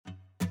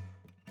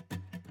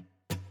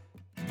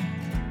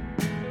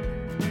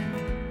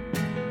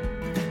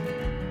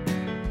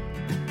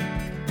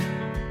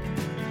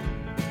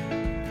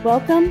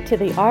Welcome to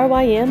the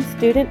RYM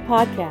Student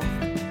Podcast,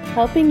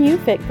 helping you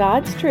fit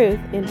God's truth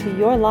into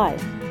your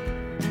life.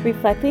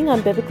 Reflecting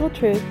on biblical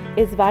truth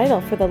is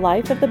vital for the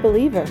life of the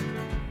believer.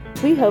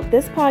 We hope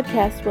this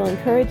podcast will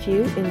encourage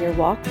you in your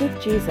walk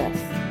with Jesus.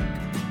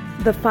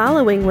 The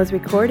following was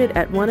recorded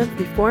at one of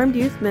Reformed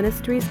Youth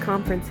Ministries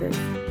conferences.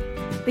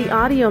 The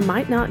audio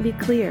might not be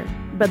clear,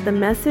 but the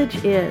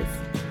message is.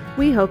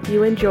 We hope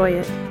you enjoy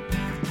it.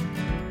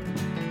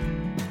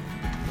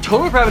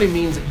 Total Depravity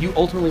means that you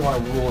ultimately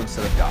want to rule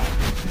instead of God.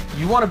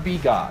 You want to be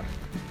God.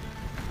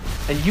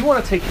 And you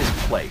want to take His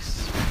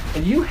place.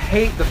 And you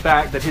hate the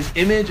fact that His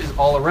image is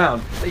all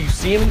around. That you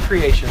see Him in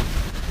creation.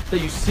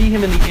 That you see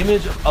Him in the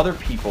image of other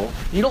people.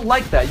 You don't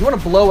like that. You want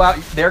to blow out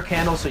their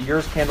candle so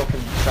your candle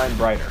can shine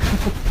brighter.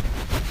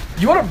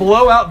 You want to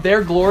blow out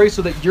their glory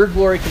so that your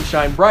glory can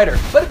shine brighter.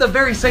 But at the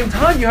very same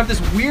time, you have this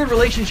weird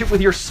relationship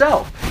with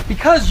yourself.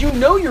 Because you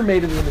know you're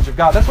made in the image of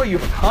God. That's why you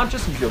have a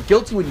conscience and you feel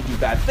guilty when you do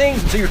bad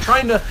things. And so you're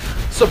trying to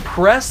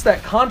suppress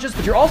that conscience,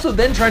 but you're also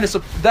then trying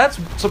to, that's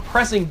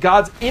suppressing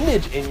God's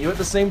image in you at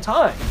the same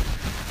time.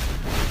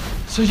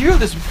 So you have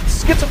this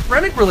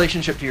schizophrenic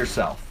relationship to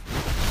yourself.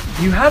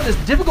 You have this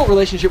difficult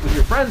relationship with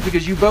your friends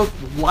because you both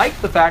like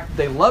the fact that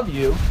they love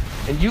you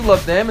and you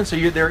love them. And so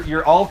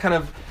you're all kind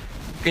of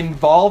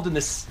involved in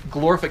this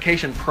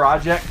glorification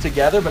project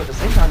together, but at the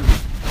same time, you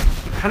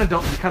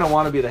kind of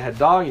want to be the head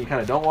dog, and you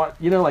kind of don't want,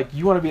 you want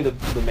to be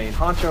the main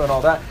honcho and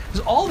all that.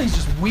 There's all these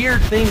just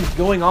weird things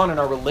going on in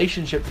our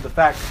relationship to the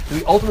fact that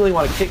we ultimately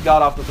want to kick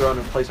God off the throne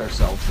and place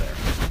ourselves there.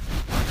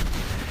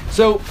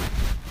 So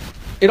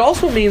it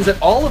also means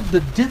that all of the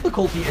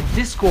difficulty and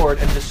discord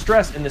and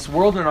distress in this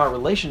world and in our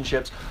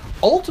relationships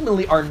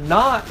ultimately are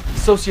not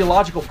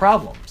sociological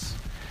problems.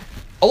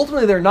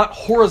 Ultimately, they're not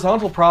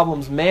horizontal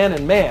problems, man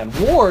and man.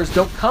 Wars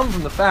don't come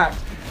from the fact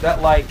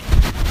that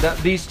that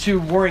these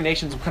two warring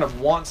nations kind of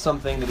want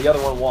something that the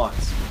other one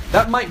wants.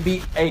 That might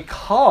be a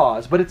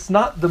cause, but it's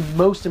not the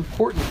most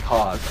important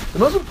cause. The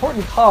most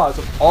important cause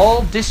of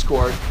all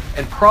discord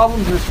and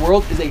problems in this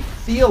world is a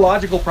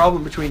theological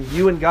problem between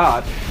you and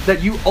God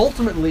that you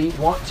ultimately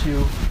want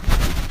to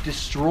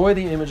destroy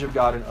the image of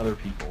God in other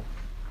people.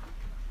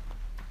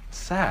 It's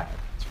sad.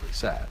 It's pretty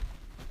sad.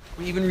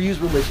 We even use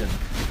religion.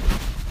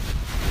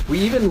 We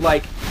even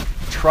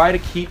try to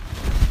keep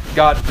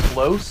God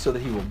close so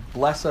that He will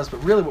bless us,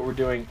 but really what we're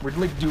going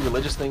to do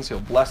religious things, He'll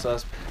bless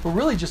us. We're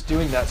really just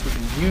doing that so we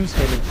can use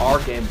Him in our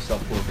game of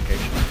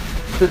self-glorification.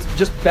 So it's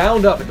just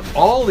bound up into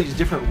all these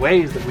different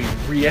ways that we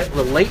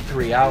relate to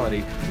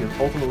reality, because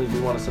ultimately we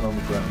want to sit on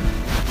the throne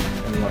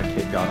and we want to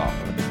kick God off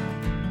of it.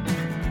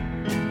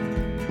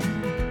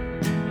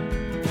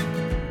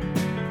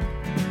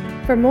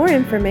 For more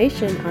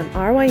information on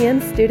RYM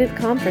student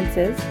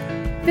conferences,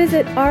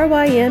 visit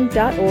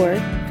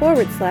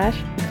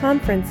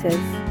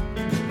rym.org/conferences.